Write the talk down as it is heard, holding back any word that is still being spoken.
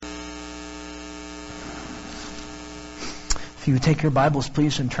If you would take your Bibles,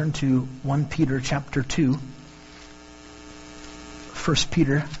 please, and turn to 1 Peter chapter 2. 1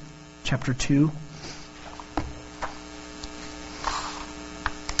 Peter chapter 2.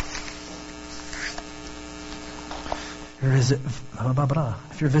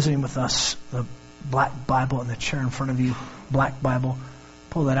 If you're visiting with us, the black Bible in the chair in front of you, black Bible,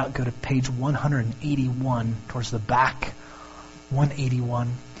 pull that out, go to page 181, towards the back,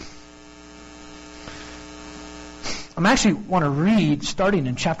 181. I actually want to read, starting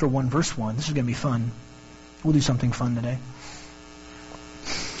in chapter 1, verse 1. This is going to be fun. We'll do something fun today.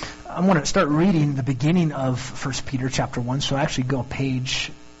 I want to start reading the beginning of 1 Peter chapter 1, so actually go a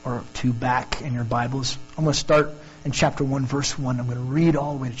page or two back in your Bibles. I'm going to start in chapter 1, verse 1. I'm going to read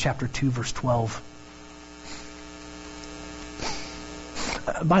all the way to chapter 2, verse 12.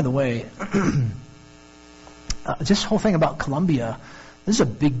 By the way, this whole thing about Colombia, this is a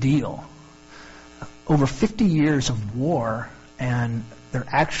big deal. Over 50 years of war, and they're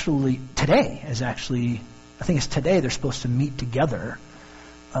actually, today is actually, I think it's today they're supposed to meet together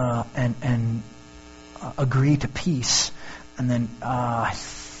and agree to peace. And then I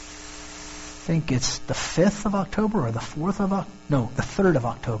think it's the 5th of October or the 4th of the 3rd of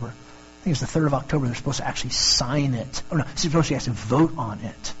October. I think it's the 3rd of October they're supposed to actually sign it. Oh no, they're supposed to actually vote on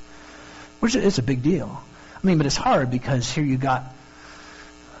it. Which is a big deal. I mean, but it's hard because here you got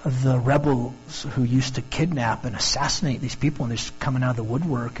the rebels who used to kidnap and assassinate these people, and they're just coming out of the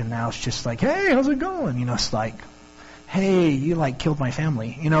woodwork, and now it's just like, hey, how's it going? You know, it's like, hey, you like killed my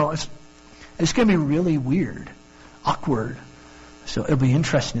family. You know, it's going to be really weird, awkward. So it'll be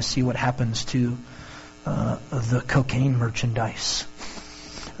interesting to see what happens to the cocaine merchandise.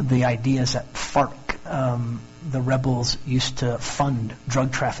 The idea is that FARC, the rebels, used to fund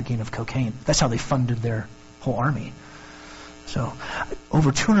drug trafficking of cocaine. That's how they funded their whole army. So,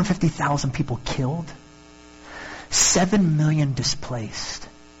 over 250,000 people killed, 7 million displaced.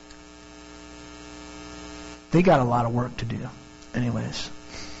 They got a lot of work to do. Anyways,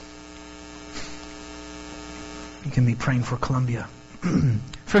 you can be praying for Colombia. 1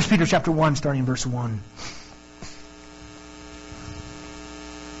 Peter chapter 1, starting in verse 1.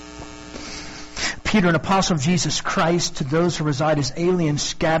 Peter, an apostle of Jesus Christ, to those who reside as aliens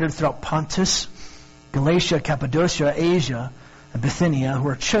scattered throughout Pontus, Galatia, Cappadocia, Asia, and Bithynia, who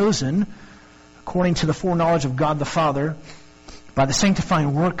are chosen according to the foreknowledge of God the Father, by the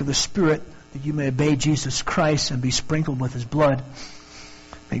sanctifying work of the Spirit, that you may obey Jesus Christ and be sprinkled with His blood.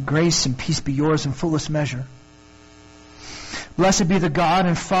 May grace and peace be yours in fullest measure. Blessed be the God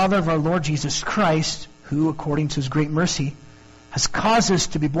and Father of our Lord Jesus Christ, who, according to His great mercy, has caused us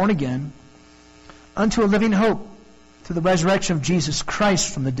to be born again unto a living hope, through the resurrection of Jesus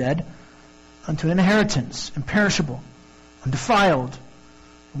Christ from the dead, unto an inheritance imperishable, undefiled,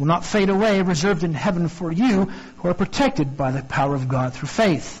 will not fade away, reserved in heaven for you, who are protected by the power of God through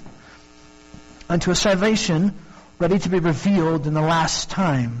faith, unto a salvation ready to be revealed in the last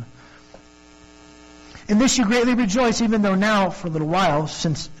time. In this you greatly rejoice, even though now, for a little while,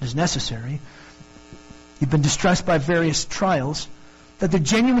 since it is necessary, you've been distressed by various trials, that the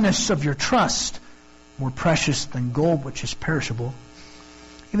genuineness of your trust, more precious than gold which is perishable,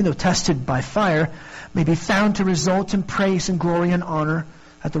 even though tested by fire, may be found to result in praise and glory and honor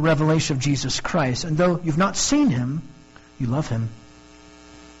at the revelation of Jesus Christ. And though you've not seen Him, you love Him.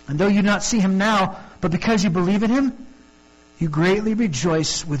 And though you do not see Him now, but because you believe in Him, you greatly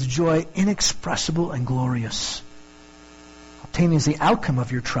rejoice with joy inexpressible and glorious, obtaining as the outcome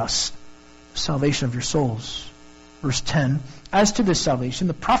of your trust the salvation of your souls. Verse 10, as to this salvation,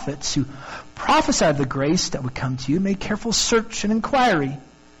 the prophets who prophesied the grace that would come to you made careful search and inquiry,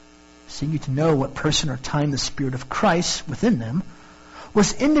 seeking you to know what person or time the Spirit of Christ within them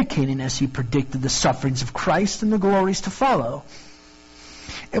was indicating as He predicted the sufferings of Christ and the glories to follow.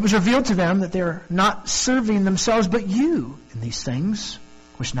 It was revealed to them that they are not serving themselves but you in these things,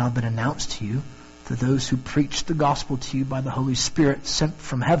 which now have been announced to you, to those who preach the gospel to you by the Holy Spirit sent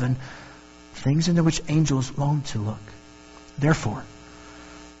from heaven, things into which angels long to look. Therefore,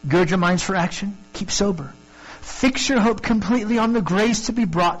 gird your minds for action, keep sober. Fix your hope completely on the grace to be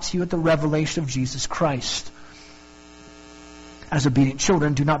brought to you at the revelation of Jesus Christ. As obedient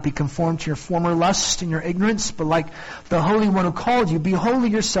children, do not be conformed to your former lust and your ignorance, but like the Holy One who called you, be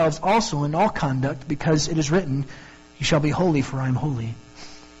holy yourselves also in all conduct, because it is written, you shall be holy, for I am holy.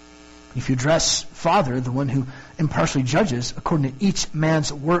 If you address Father, the one who impartially judges, according to each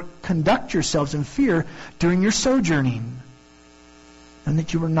man's work, conduct yourselves in fear during your sojourning, and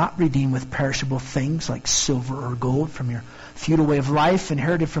that you were not redeemed with perishable things like silver or gold from your futile way of life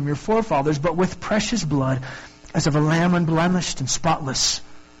inherited from your forefathers, but with precious blood, as of a lamb unblemished and spotless,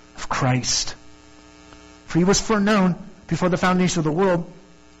 of Christ. For He was foreknown before the foundation of the world,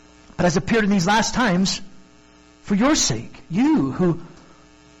 but has appeared in these last times for your sake. You who,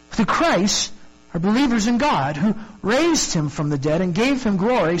 through Christ, are believers in God, who raised him from the dead and gave him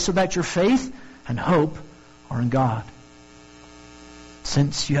glory, so that your faith and hope are in God.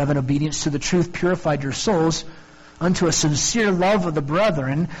 Since you have in obedience to the truth purified your souls unto a sincere love of the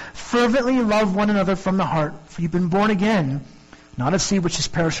brethren, fervently love one another from the heart, for you've been born again, not of seed which is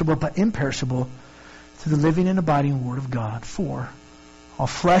perishable, but imperishable, through the living and abiding Word of God. For all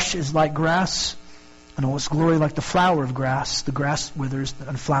flesh is like grass, and all its glory like the flower of grass. The grass withers,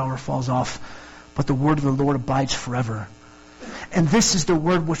 and the flower falls off, but the word of the Lord abides forever. And this is the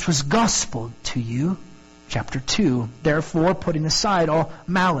word which was gospel to you. Chapter 2. Therefore, putting aside all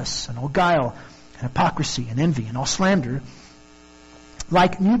malice and all guile and hypocrisy and envy and all slander,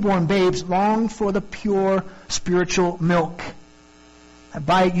 like newborn babes, long for the pure spiritual milk, that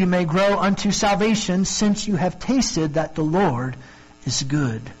by it you may grow unto salvation, since you have tasted that the Lord is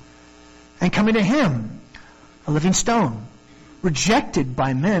good. And coming to him, a living stone, rejected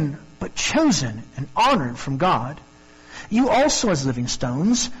by men, but chosen and honored from God, you also as living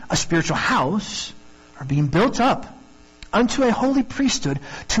stones, a spiritual house, are being built up unto a holy priesthood,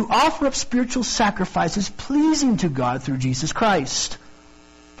 to offer up spiritual sacrifices pleasing to God through Jesus Christ.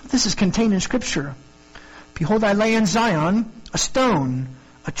 This is contained in Scripture. Behold, I lay in Zion a stone,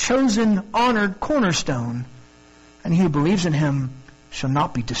 a chosen, honored cornerstone, and he who believes in him shall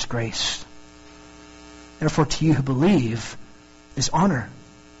not be disgraced. Therefore to you who believe is honor.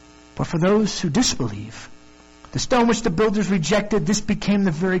 But for those who disbelieve, the stone which the builders rejected, this became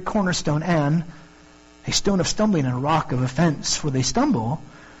the very cornerstone, and a stone of stumbling and a rock of offense. For they stumble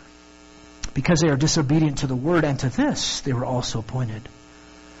because they are disobedient to the word, and to this they were also appointed.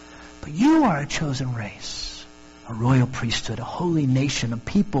 But you are a chosen race, a royal priesthood, a holy nation, a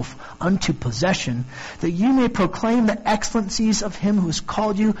people unto possession, that you may proclaim the excellencies of him who has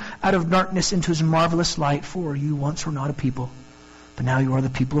called you out of darkness into his marvelous light. For you once were not a people, but now you are the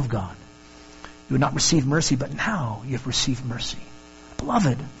people of God. You had not received mercy, but now you have received mercy.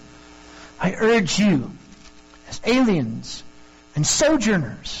 Beloved, I urge you, as aliens and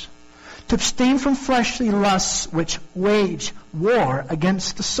sojourners, to abstain from fleshly lusts which wage war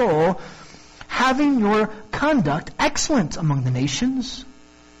against the soul, having your conduct excellent among the nations,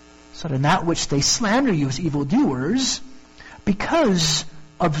 so that in that which they slander you as evildoers, because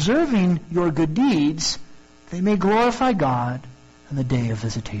observing your good deeds, they may glorify God in the day of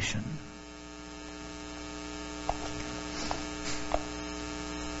visitation.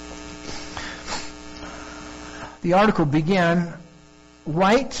 The article began,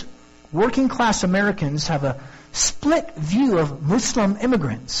 white working class Americans have a split view of Muslim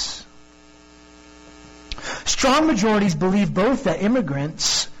immigrants. Strong majorities believe both that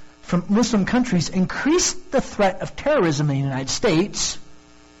immigrants from Muslim countries increase the threat of terrorism in the United States,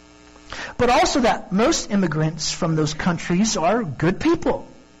 but also that most immigrants from those countries are good people.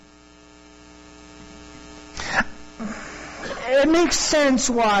 It makes sense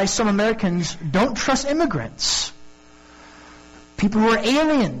why some Americans don't trust immigrants. People who are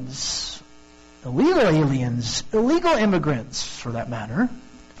aliens, illegal immigrants, for that matter,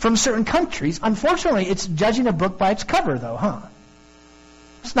 from certain countries. Unfortunately, it's judging a book by its cover, though, huh?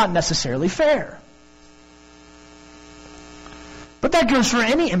 It's not necessarily fair. But that goes for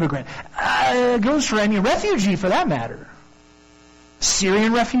any immigrant. It goes for any refugee, for that matter.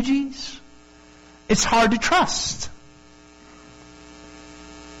 Syrian refugees. It's hard to trust.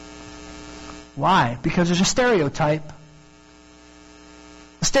 Why? Because there's a stereotype.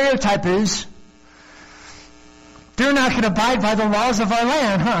 The stereotype is, they're not going to abide by the laws of our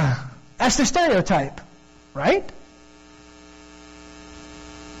land, huh? That's the stereotype, right?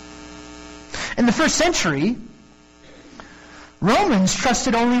 In the first century, Romans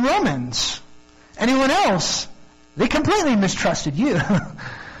trusted only Romans. Anyone else, they completely mistrusted you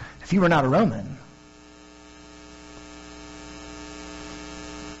if you were not a Roman.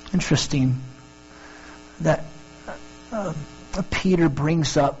 Interesting that Peter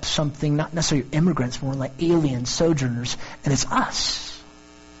brings up something, not necessarily immigrants, more like alien sojourners, and it's us.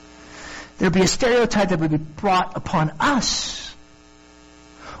 There'd be a stereotype that would be brought upon us,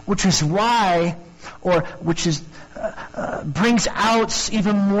 which is why, or which is brings out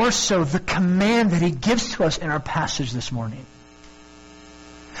even more so the command that he gives to us in our passage this morning.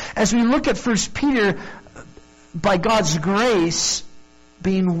 As we look at 1 Peter, by God's grace,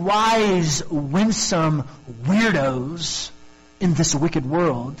 being wise, winsome weirdos in this wicked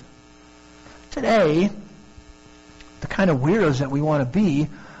world, today, the kind of weirdos that we want to be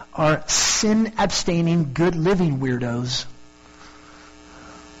are sin-abstaining, good-living weirdos.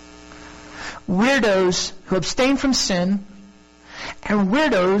 Weirdos who abstain from sin, and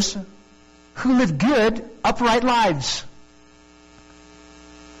weirdos who live good, upright lives.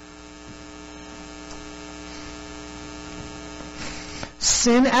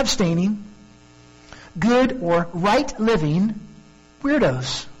 Sin abstaining, good or right living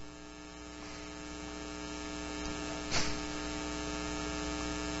weirdos.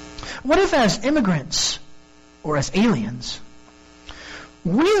 What if as immigrants or as aliens,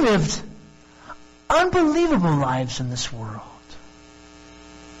 we lived unbelievable lives in this world?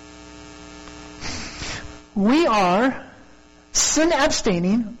 We are sin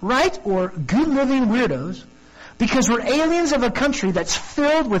abstaining, right or good living weirdos because we're aliens of a country that's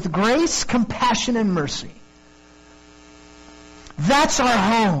filled with grace, compassion, and mercy. That's our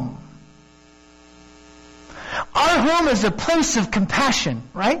home. Our home is a place of compassion,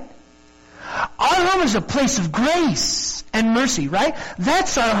 right? Our home is a place of grace and mercy, right?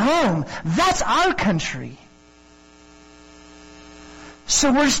 That's our home. That's our country.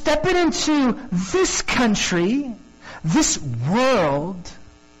 So we're stepping into this country, this world,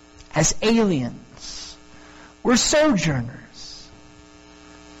 as aliens. We're sojourners.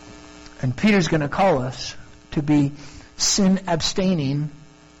 And Peter's going to call us to be sin-abstaining,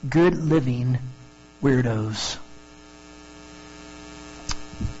 good-living weirdos.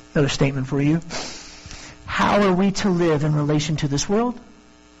 Another statement for you. How are we to live in relation to this world?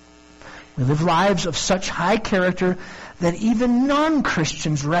 We live lives of such high character that even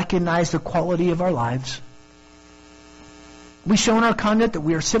non-Christians recognize the quality of our lives. We show in our conduct that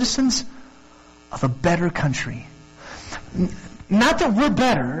we are citizens of a better country. Not that we're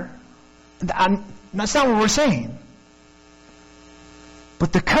better. That's not what we're saying.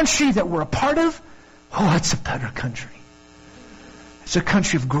 But the country that we're a part of, it's a better country. It's a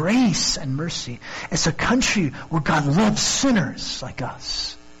country of grace and mercy. It's a country where God loves sinners like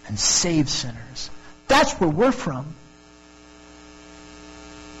us and saves sinners. That's where we're from.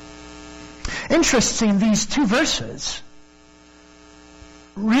 Interesting, these two verses,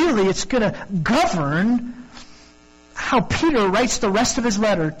 really it's going to govern how Peter writes the rest of his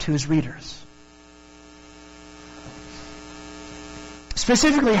letter to his readers.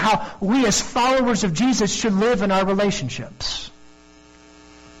 Specifically, how we as followers of Jesus should live in our relationships.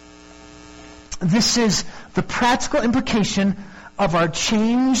 This is the practical implication of our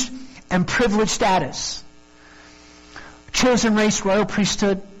changed and privileged status. Chosen race, royal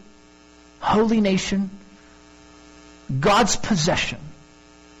priesthood, holy nation, God's possession.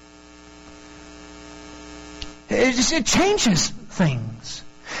 It changes things.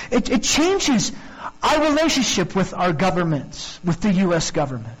 It changes our relationship with our governments, with the U.S.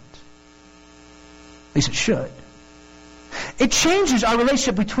 government. At least it should. It changes our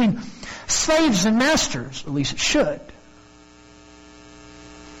relationship between slaves and masters. At least it should.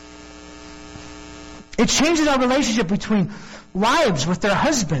 It changes our relationship between wives with their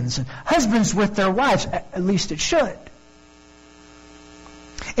husbands and husbands with their wives. At least it should.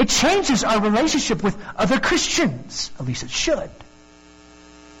 It changes our relationship with other Christians. At least it should.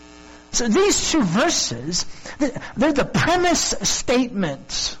 So these two verses, they're the premise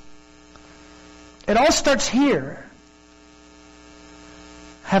statement. It all starts here.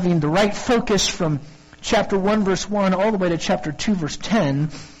 Having the right focus from chapter 1, verse 1, all the way to chapter 2, verse 10.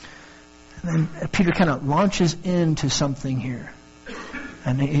 And then Peter kind of launches into something here.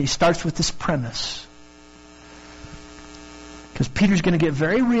 And he starts with this premise. Because Peter's going to get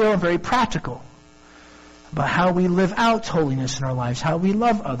very real and very practical about how we live out holiness in our lives, how we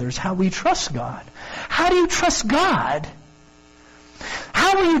love others, how we trust God. How do you trust God?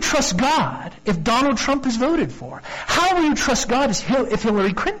 How will you trust God if Donald Trump is voted for? How will you trust God if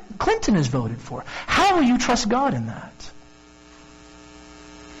Hillary Clinton is voted for? How will you trust God in that?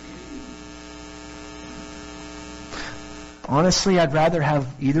 Honestly, I'd rather have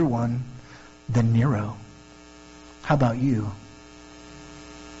either one than Nero. How about you?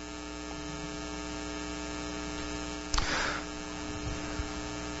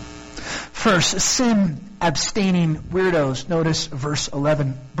 First, sin-abstaining weirdos. Notice verse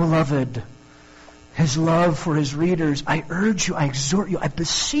 11. Beloved, His love for His readers, I urge you, I exhort you, I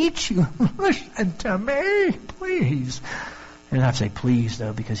beseech you, listen to me, please. He doesn't have to say please,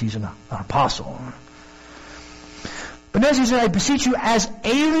 though, because he's an apostle. But notice he said, I beseech you as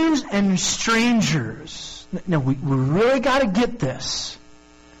aliens and strangers. No, we really got to get this.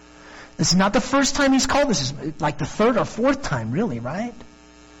 This is not the first time he's called this. It's like the third or fourth time, really, right?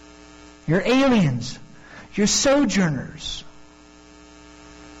 You're aliens. You're sojourners.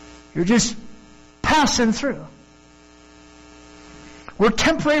 You're just passing through. We're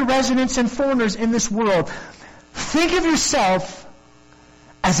temporary residents and foreigners in this world. Think of yourself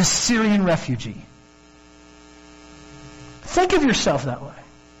as a Syrian refugee. Think of yourself that way.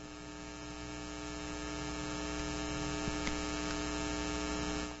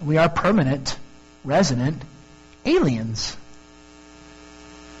 We are permanent, resident aliens.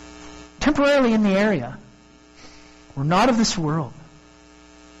 Temporarily in the area. We're not of this world.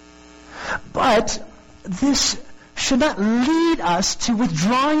 But this should not lead us to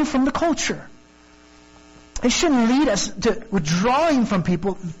withdrawing from the culture. It shouldn't lead us to withdrawing from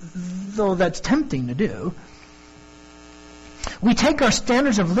people, though that's tempting to do. We take our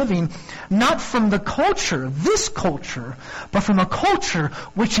standards of living not from the culture, this culture, but from a culture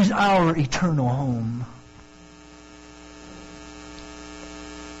which is our eternal home.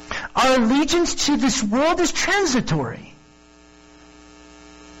 Our allegiance to this world is transitory.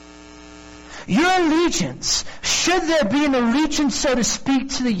 Your allegiance, should there be an allegiance, so to speak,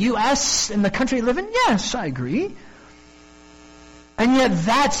 to the U.S. and the country you live in? Yes, I agree. And yet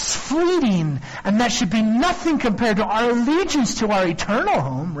that's fleeting, and that should be nothing compared to our allegiance to our eternal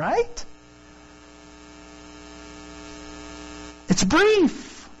home, right? It's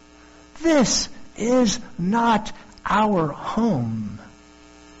brief. This is not our home.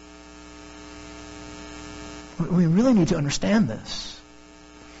 We really need to understand this.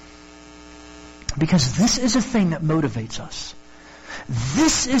 Because this is a thing that motivates us.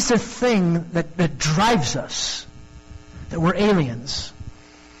 This is the thing that drives us. That we're aliens.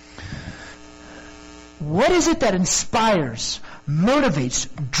 What is it that inspires, motivates,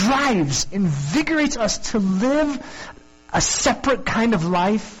 drives, invigorates us to live a separate kind of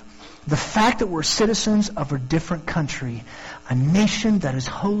life? The fact that we're citizens of a different country, a nation that is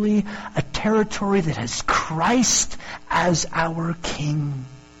holy, a territory that has Christ as our King.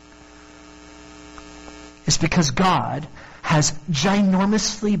 It's because God has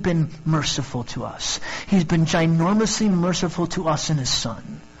ginormously been merciful to us. He's been ginormously merciful to us in His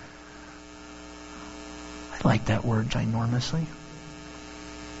Son. I like that word, ginormously.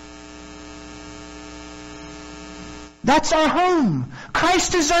 That's our home.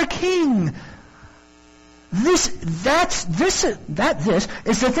 Christ is our King. This is the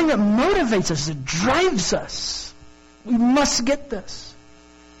thing that motivates us, that drives us. We must get this.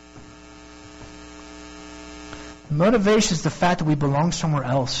 Motivation is the fact that we belong somewhere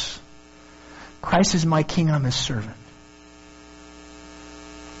else. Christ is my King, I'm His servant.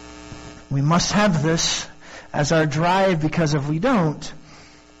 We must have this as our drive, because if we don't,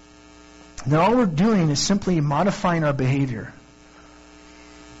 then all we're doing is simply modifying our behavior.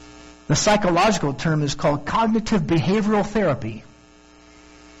 The psychological term is called cognitive behavioral therapy.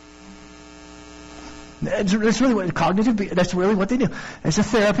 That's really what they do. It's a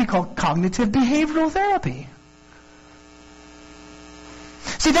therapy called cognitive behavioral therapy.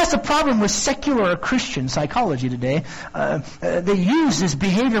 See, that's the problem with secular Christian psychology today. They use this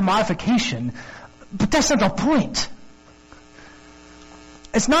behavior modification, but that's not the point.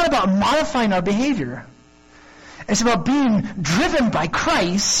 It's not about modifying our behavior. It's about being driven by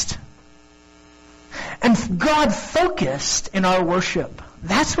Christ and God-focused in our worship.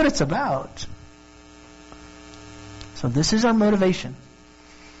 That's what it's about. So this is our motivation.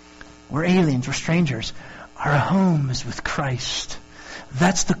 We're aliens, we're strangers. Our home is with Christ.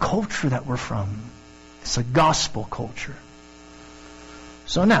 That's the culture that we're from. It's a gospel culture.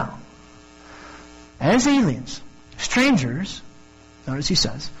 So now, as aliens, strangers, notice he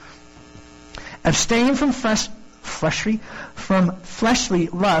says, abstain from fleshly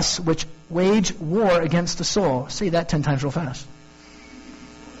lusts which wage war against the soul. Say that 10 times real fast.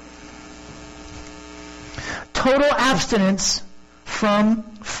 Total abstinence from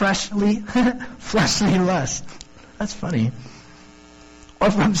fleshly lust. That's funny. Or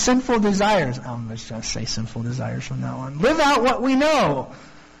from sinful desires. I'm just going to say sinful desires from now on. Live out what we know.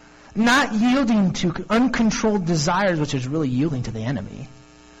 Not yielding to uncontrolled desires, which is really yielding to the enemy.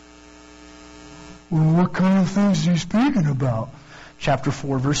 Well, what kind of things are you speaking about? Chapter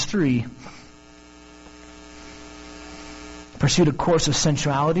 4, verse 3. Pursued a course of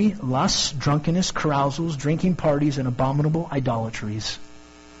sensuality, lust, drunkenness, carousals, drinking parties, and abominable idolatries.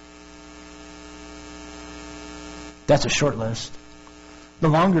 That's a short list. The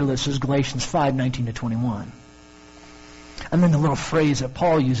longer list is Galatians 5:19-21. And then the little phrase that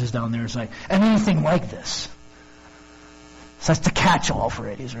Paul uses down there is like, and anything like this. So that's the catch-all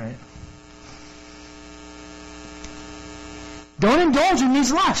phrase, right? Don't indulge in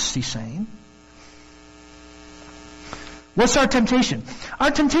these lusts, he's saying. What's our temptation? Our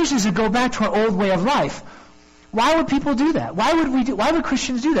temptation is to go back to our old way of life. Why would people do that? Why would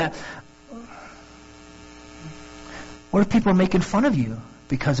Christians do that? What if people are making fun of you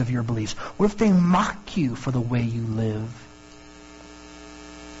because of your beliefs? What if they mock you for the way you live?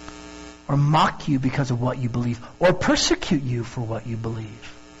 or mock you because of what you believe, or persecute you for what you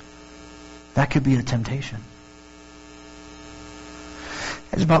believe. That could be a temptation.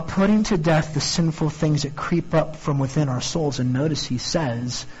 It's about putting to death the sinful things that creep up from within our souls. And notice he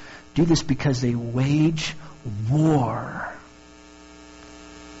says, do this because they wage war.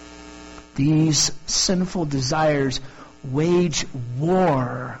 These sinful desires wage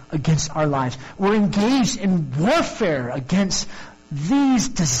war against our lives. We're engaged in warfare against these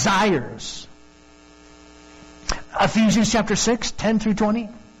desires. Ephesians chapter 6, 10 through 20.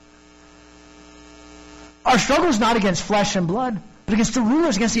 Our struggle is not against flesh and blood, but against the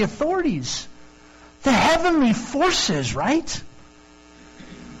rulers, against the authorities, the heavenly forces, right?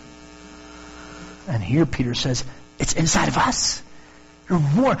 And here Peter says, it's inside of us.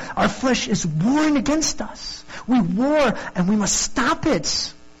 War. Our flesh is warring against us. We war and we must stop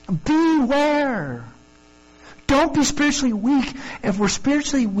it. Beware. Don't be spiritually weak. If we're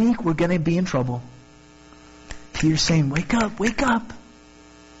spiritually weak, we're going to be in trouble. Peter's saying, wake up, wake up.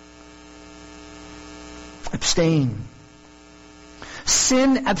 Abstain.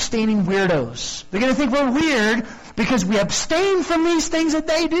 Sin abstaining weirdos. They're going to think we're weird because we abstain from these things that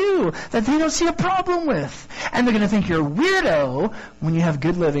they do, that they don't see a problem with. And they're going to think you're a weirdo when you have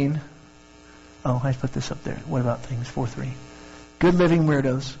good living. Oh, I put this up there. What about things? 4:3. Good living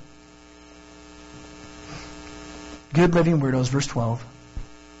weirdos. Good living weirdos, verse 12.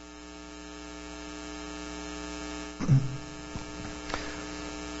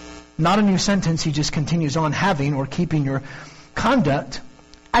 Not a new sentence, he just continues on, having or keeping your conduct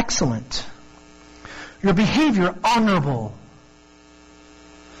excellent, your behavior honorable,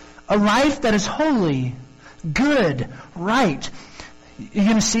 a life that is holy, good, right. You're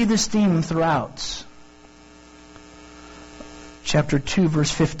going to see this theme throughout. Chapter 2,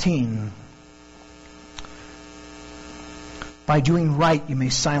 verse 15. By doing right, you may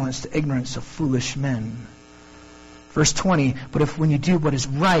silence the ignorance of foolish men. Verse 20, but if when you do what is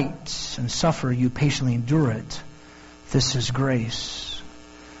right and suffer, you patiently endure it, this is grace.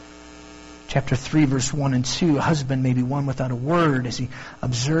 Chapter 3, verse 1 and 2, a husband may be won without a word as he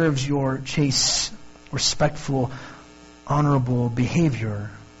observes your chaste, respectful, honorable behavior.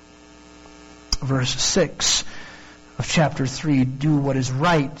 Verse 6 of chapter 3, do what is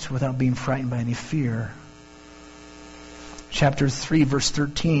right without being frightened by any fear. Chapter 3, verse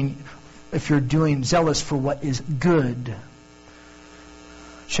 13, if you're doing zealous for what is good.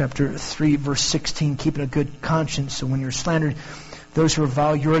 Chapter 3, verse 16, keeping a good conscience, so when you're slandered, those who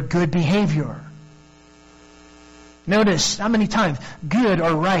revile your good behavior. Notice how many times, good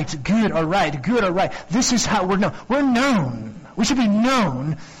or right, good or right, good or right. This is how we're known. We're known. We should be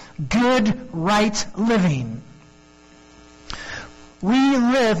known. Good, right living. We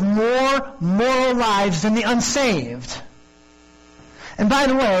live more moral lives than the unsaved. And by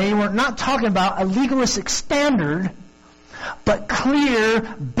the way, we're not talking about a legalistic standard, but clear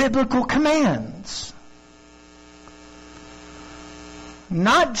biblical commands.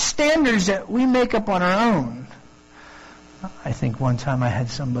 Not standards that we make up on our own. I think one time I had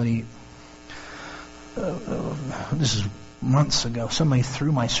somebody, this is months ago, somebody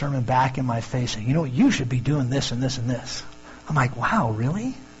threw my sermon back in my face and, you should be doing this and this and this. I'm like, wow,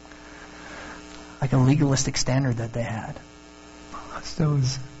 really? Like a legalistic standard that they had. So it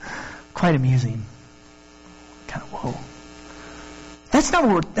was quite amusing. Kind of, whoa. That's not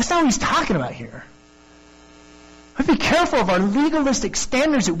what he's talking about here. We have to be careful of our legalistic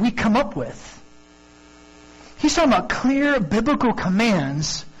standards that we come up with. He's talking about clear biblical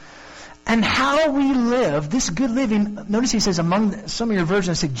commands and how we live, this good living. Notice he says among some of your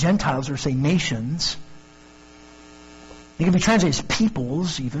versions say Gentiles or say nations. It can be translated as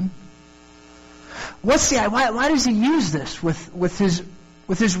peoples even. Why does he use this with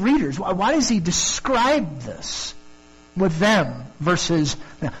his readers? Why does he describe this with them versus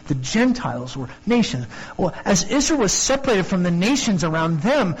the Gentiles or nations? Well, as Israel was separated from the nations around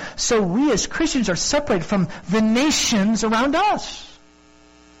them, so we as Christians are separated from the nations around us.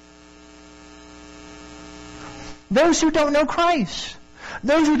 Those who don't know Christ.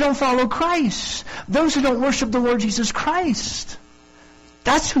 Those who don't follow Christ. Those who don't worship the Lord Jesus Christ.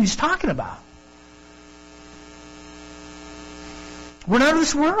 That's who he's talking about. We're not of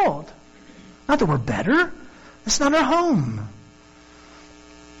this world. Not that we're better. It's not our home.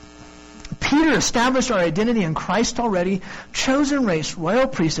 Peter established our identity in Christ already, chosen race, royal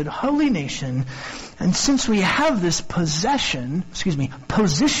priesthood, holy nation. And since we have this position,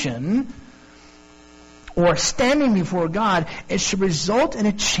 or standing before God, it should result in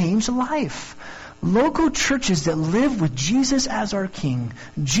a changed life. Local churches that live with Jesus as our King,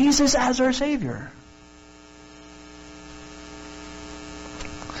 Jesus as our Savior.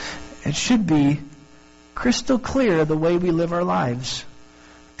 It should be crystal clear the way we live our lives.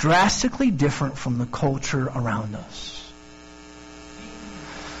 Drastically different from the culture around us.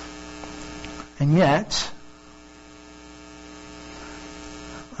 And yet,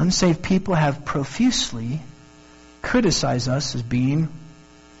 unsaved people have profusely criticized us as being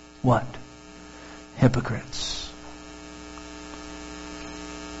what? Hypocrites.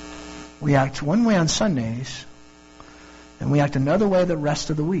 We act one way on Sundays, and we act another way the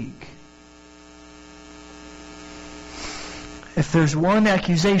rest of the week. If there's one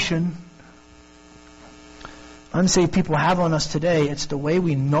accusation unsaved people have on us today, it's the way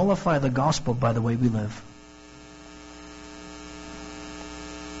we nullify the gospel by the way we live.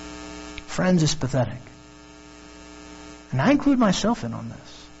 Friends, it's pathetic. And I include myself in on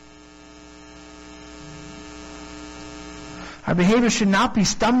this. Our behavior should not be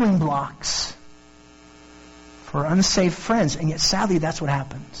stumbling blocks for unsaved friends, and yet sadly that's what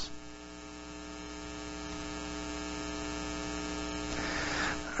happens.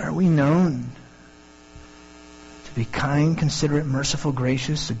 Are we known to be kind, considerate, merciful,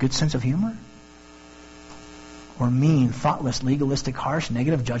 gracious, a good sense of humor? Or mean, thoughtless, legalistic, harsh,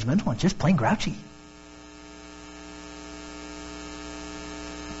 negative, judgmental, and just plain grouchy?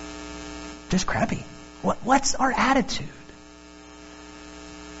 Just crappy. What's our attitude?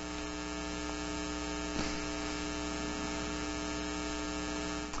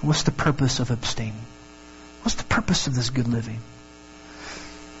 What's the purpose of abstaining? What's the purpose of this good living?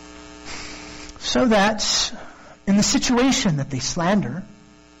 So that in the situation that they slander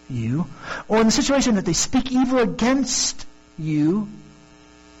you, or in the situation that they speak evil against you,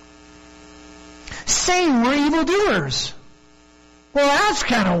 saying we're evildoers. Well, that's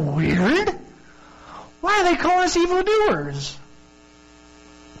kind of weird. Why are they calling us evildoers?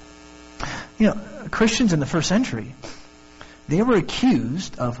 You know, Christians in the first century, they were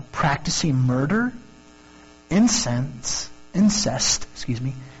accused of practicing murder, incest,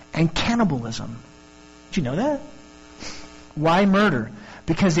 and cannibalism. Did you know that? Why murder?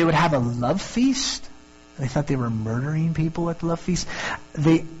 Because they would have a love feast. They thought they were murdering people at the love feast.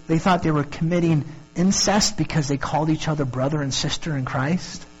 They thought they were committing incest because they called each other brother and sister in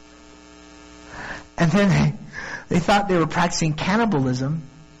Christ. And then they thought they were practicing cannibalism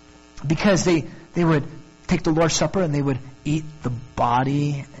because they would take the Lord's Supper and they would eat the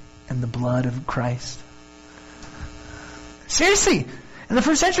body and the blood of Christ. Seriously, in the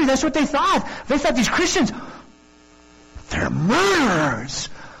first century, that's what they thought. They thought these Christians, they're murderers.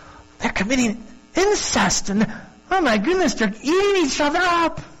 They're committing incest, and oh my goodness, they're eating each other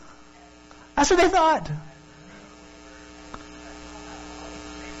up. That's what they thought.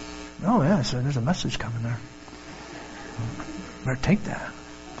 Oh yeah, so there's a message coming there. Better take that.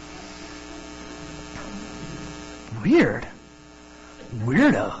 Weird.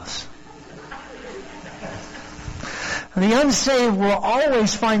 Weirdos. The unsaved will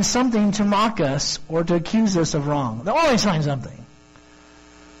always find something to mock us or to accuse us of wrong. They'll always find something.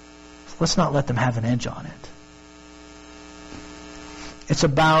 Let's not let them have an edge on it. It's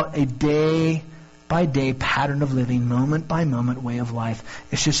about a day-by-day pattern of living, moment-by-moment way of life.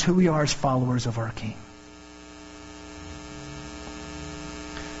 It's just who we are as followers of our King.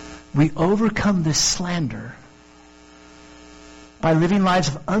 We overcome this slander by living lives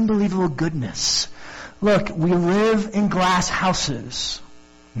of unbelievable goodness. Look, we live in glass houses.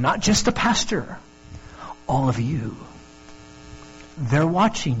 Not just the pastor. All of you. They're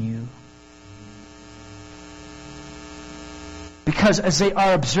watching you. Because as they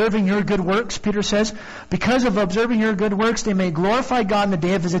are observing your good works, Peter says, because of observing your good works, they may glorify God in the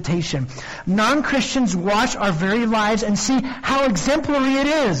day of visitation. Non-Christians watch our very lives and see how exemplary it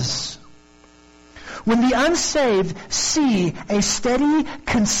is. When the unsaved see a steady,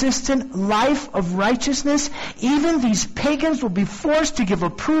 consistent life of righteousness, even these pagans will be forced to give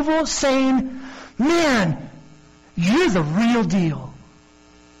approval, saying, man, you're the real deal.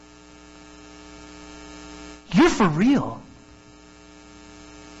 You're for real.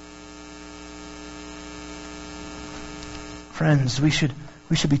 Friends, we should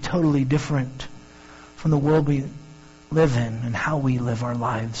be totally different from the world we live in and how we live our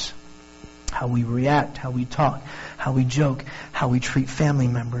lives. How we react, how we talk, how we joke, how we treat family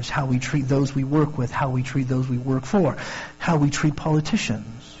members, how we treat those we work with, how we treat those we work for, how we treat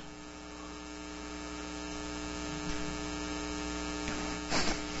politicians.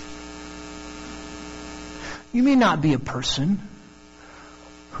 You may not be a person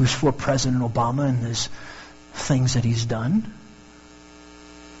who's for President Obama and his things that he's done.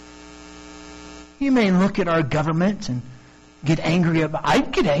 You may look at our government and get angry about. I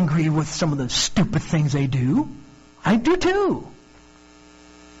get angry with some of the stupid things they do. I do too.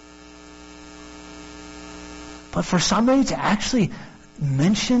 But for somebody to actually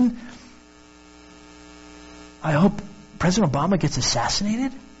mention, I hope President Obama gets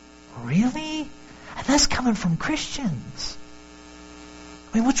assassinated? Really? And that's coming from Christians.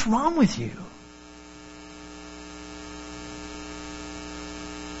 I mean, what's wrong with you?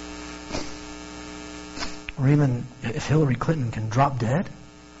 Or even if Hillary Clinton can drop dead?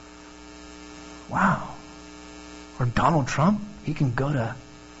 Wow. Or Donald Trump, he can go to...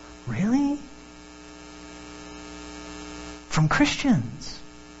 Really? From Christians.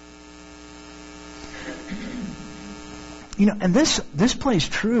 You know, and this plays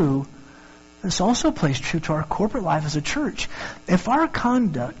true, this also plays true to our corporate life as a church. If our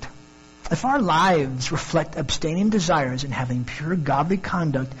conduct, if our lives reflect abstaining desires and having pure godly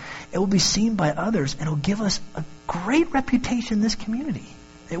conduct, it will be seen by others and it will give us a great reputation in this community.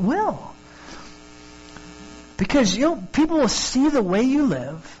 It will. Because, you know, people will see the way you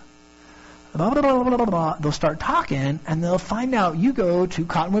live, blah, blah, blah, blah, blah, blah. They'll start talking and they'll find out you go to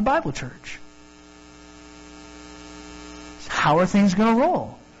Cottonwood Bible Church. How are things going to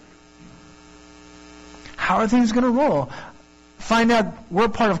roll? How are things going to roll? Find out we're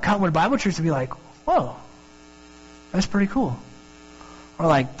part of Cottonwood Bible Church and be like, whoa, that's pretty cool. Or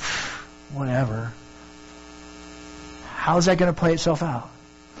like, whatever. How's that going to play itself out?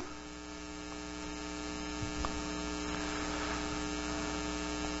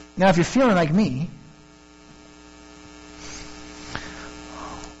 Now, if you're feeling like me,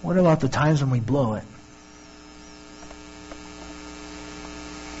 what about the times when we blow it?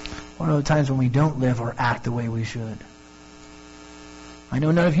 What are the times when we don't live or act the way we should? I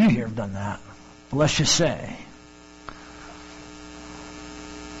know none of you here have done that, but let's just say.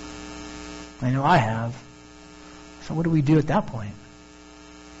 I know I have. So what do we do at that point?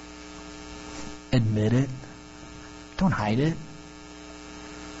 Admit it. Don't hide it.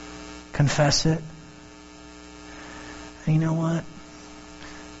 Confess it. And you know what?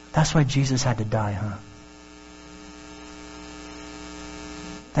 That's why Jesus had to die, huh?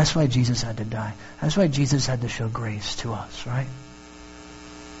 That's why Jesus had to die. That's why Jesus had to show grace to us, right?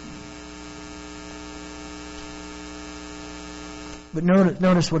 But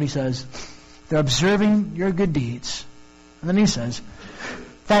notice what he says. They're observing your good deeds. And then he says,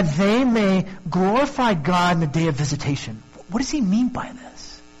 that they may glorify God in the day of visitation. What does he mean by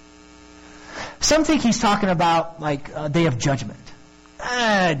this? Some think he's talking about like a day of judgment.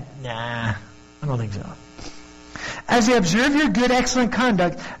 Nah, I don't think so. As they observe your good, excellent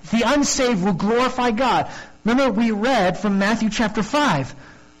conduct, the unsaved will glorify God. Remember we read from Matthew chapter 5.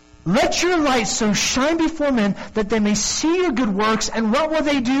 Let your light so shine before men that they may see your good works, and what will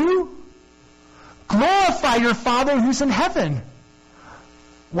they do? Glorify your Father who's in heaven.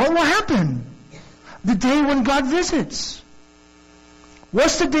 What will happen? The day when God visits.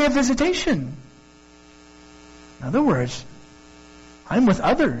 What's the day of visitation? In other words, I'm with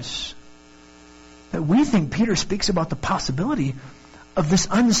others. That we think Peter speaks about the possibility of this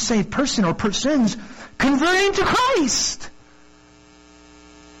unsaved person or persons converting to Christ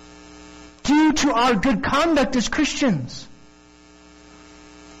due to our good conduct as Christians.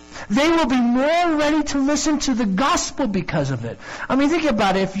 They will be more ready to listen to the gospel because of it. I mean, think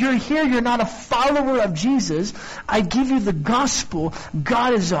about it. If you're here, you're not a follower of Jesus. I give you the gospel.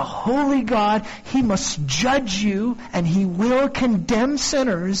 God is a holy God. He must judge you, and He will condemn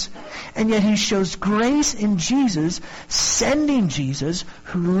sinners. And yet He shows grace in Jesus, sending Jesus,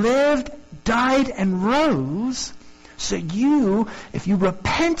 who lived, died, and rose, so you, if you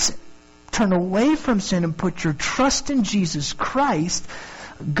repent, turn away from sin, and put your trust in Jesus Christ,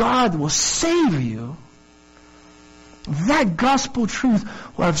 God will save you. That gospel truth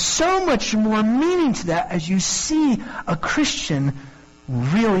will have so much more meaning to that as you see a Christian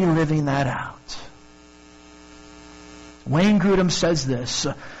really living that out. Wayne Grudem says this,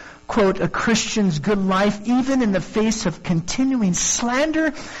 quote, a Christian's good life, even in the face of continuing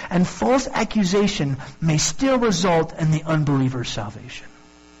slander and false accusation, may still result in the unbeliever's salvation.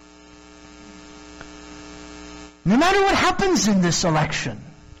 No matter what happens in this election,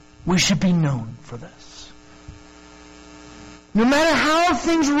 we should be known for this. No matter how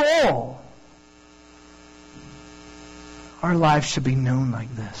things roll, our lives should be known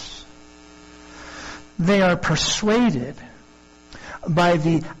like this. They are persuaded by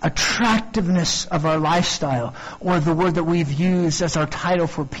the attractiveness of our lifestyle, or the word that we've used as our title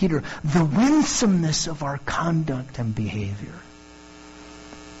for Peter, the winsomeness of our conduct and behavior.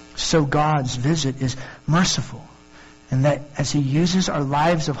 So God's visit is merciful, and that as He uses our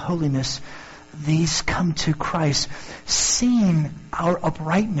lives of holiness, these come to Christ, seeing our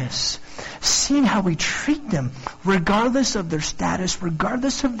uprightness, seeing how we treat them, regardless of their status,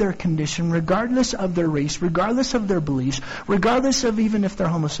 regardless of their condition, regardless of their race, regardless of their beliefs, regardless of even if they're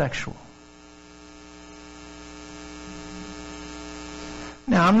homosexual.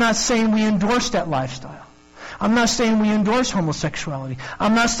 Now, I'm not saying we endorse that lifestyle. I'm not saying we endorse homosexuality.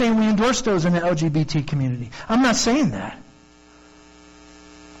 I'm not saying we endorse those in the LGBT community. I'm not saying that.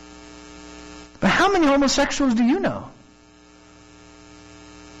 But how many homosexuals do you know?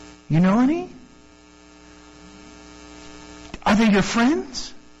 You know any? Are they your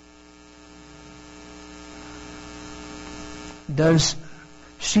friends? Does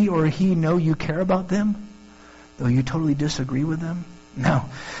she or he know you care about them, though you totally disagree with them? Now,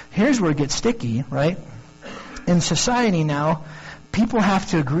 here's where it gets sticky, right? In society now, people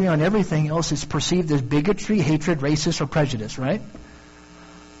have to agree on everything else is perceived as bigotry, hatred, racist, or prejudice, right?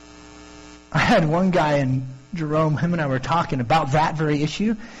 I had one guy in Jerome, him and I were talking about that very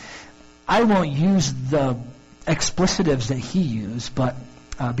issue. I won't use the explicitives that he used, but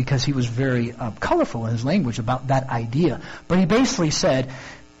because he was very colorful in his language about that idea. But he basically said,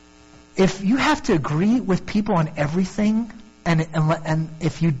 if you have to agree with people on everything, and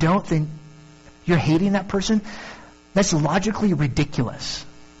if you don't, then you're hating that person, that's logically ridiculous.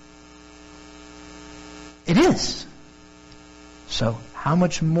 It is. So, how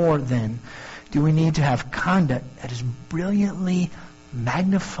much more then do we need to have conduct that is brilliantly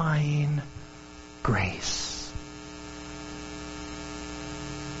magnifying grace?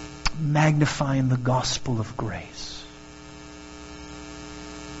 Magnifying the gospel of grace.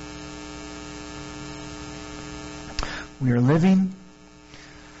 We are living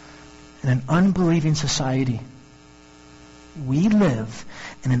in an unbelieving society. We live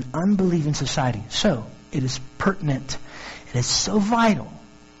in an unbelieving society. So, it is pertinent, it is so vital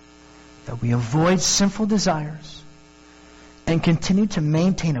that we avoid sinful desires and continue to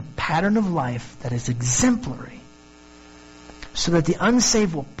maintain a pattern of life that is exemplary, so that the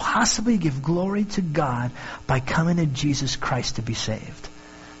unsaved will possibly give glory to God by coming to Jesus Christ to be saved.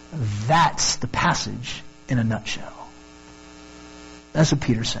 That's the passage in a nutshell. That's what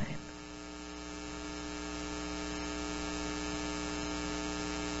Peter's saying.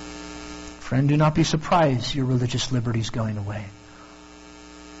 Friend, do not be surprised your religious liberty is going away.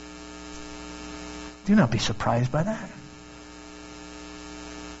 Do not be surprised by that.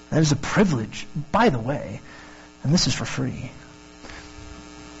 That is a privilege, by the way, and this is for free.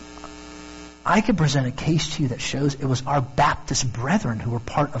 I could present a case to you that shows it was our Baptist brethren who were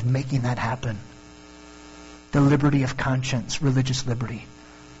part of making that happen. The liberty of conscience, religious liberty.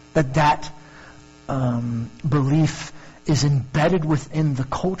 That belief is embedded within the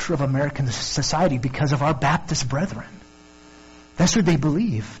culture of American society because of our Baptist brethren. That's what they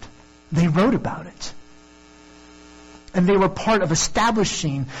believed. They wrote about it. And they were part of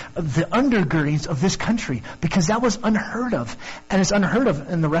establishing the undergirdings of this country because that was unheard of. And it's unheard of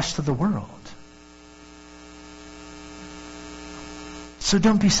in the rest of the world. So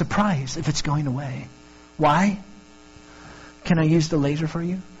don't be surprised if it's going away. Why? Can I use the laser for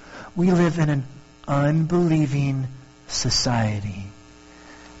you? We live in an unbelieving society.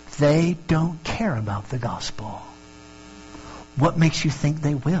 They don't care about the gospel. What makes you think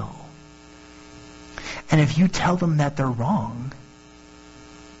they will? And if you tell them that they're wrong,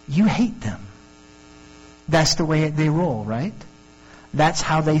 you hate them. That's the way they roll, right? That's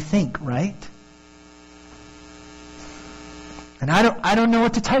how they think, right? And I don't know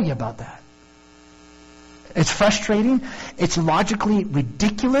what to tell you about that. It's frustrating. It's logically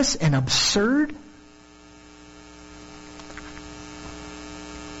ridiculous and absurd.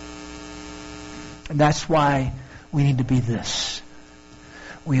 And that's why we need to be this.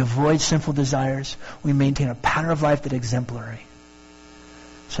 We avoid sinful desires. We maintain a pattern of life that is exemplary,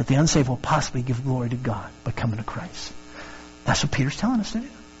 so that the unsaved will possibly give glory to God by coming to Christ. That's what Peter's telling us to do.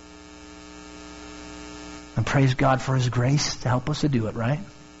 And praise God for His grace to help us to do it, right?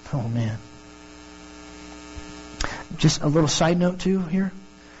 Oh, man. Just a little side note, too, here.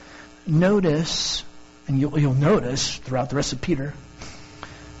 Notice, and you'll notice throughout the rest of Peter,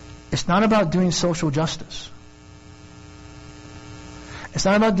 it's not about doing social justice. It's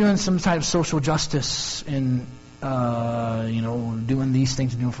not about doing some type of social justice in, doing these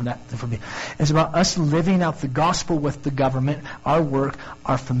things and doing for that. It's about us living out the gospel with the government, our work,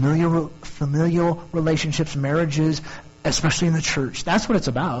 our familial relationships, marriages, especially in the church. That's what it's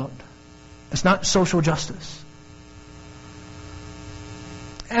about. It's not social justice.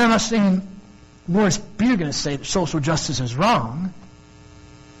 And I'm not saying, nor is Peter going to say that social justice is wrong.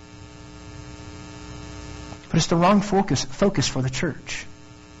 But it's the wrong focus for the church.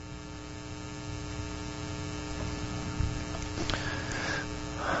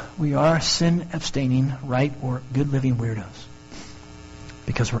 We are sin-abstaining, right or good-living weirdos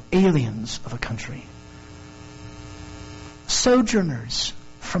because we're aliens of a country. Sojourners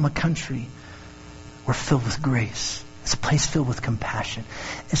from a country. We're filled with grace. It's a place filled with compassion.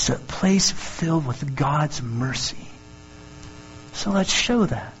 It's a place filled with God's mercy. So let's show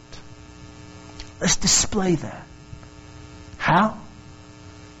that. Let's display that. How?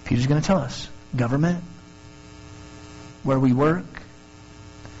 Peter's going to tell us. Government, where we work,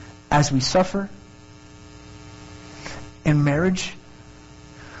 as we suffer, in marriage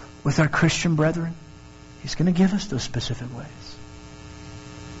with our Christian brethren. He's going to give us those specific ways.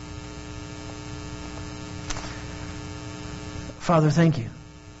 Father, thank you.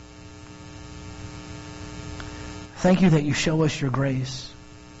 Thank you that you show us your grace.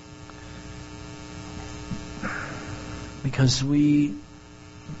 Because we,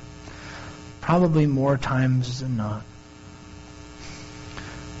 probably more times than not,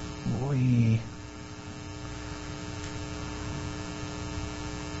 we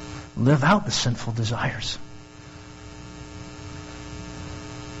live out the sinful desires.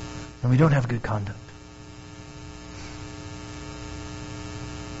 And we don't have good conduct.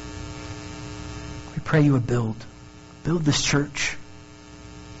 We pray you would build this church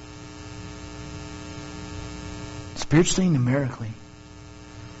spiritually and numerically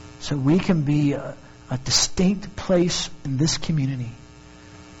so we can be a distinct place in this community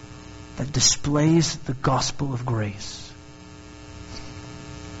that displays the gospel of grace.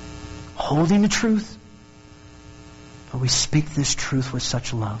 Holding the truth, but we speak this truth with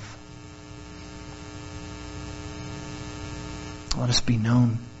such love. Let us be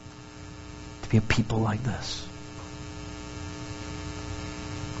known to be a people like this.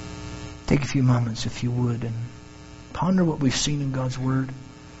 Take a few moments, if you would, and ponder what we've seen in God's Word.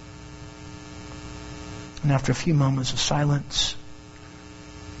 And after a few moments of silence,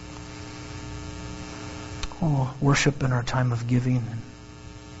 we'll worship in our time of giving and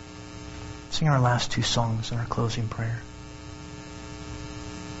sing our last two songs in our closing prayer.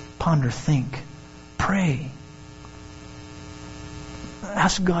 Ponder, think, pray.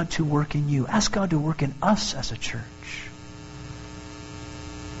 Ask God to work in you. Ask God to work in us as a church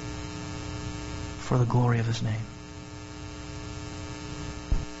for the glory of His name.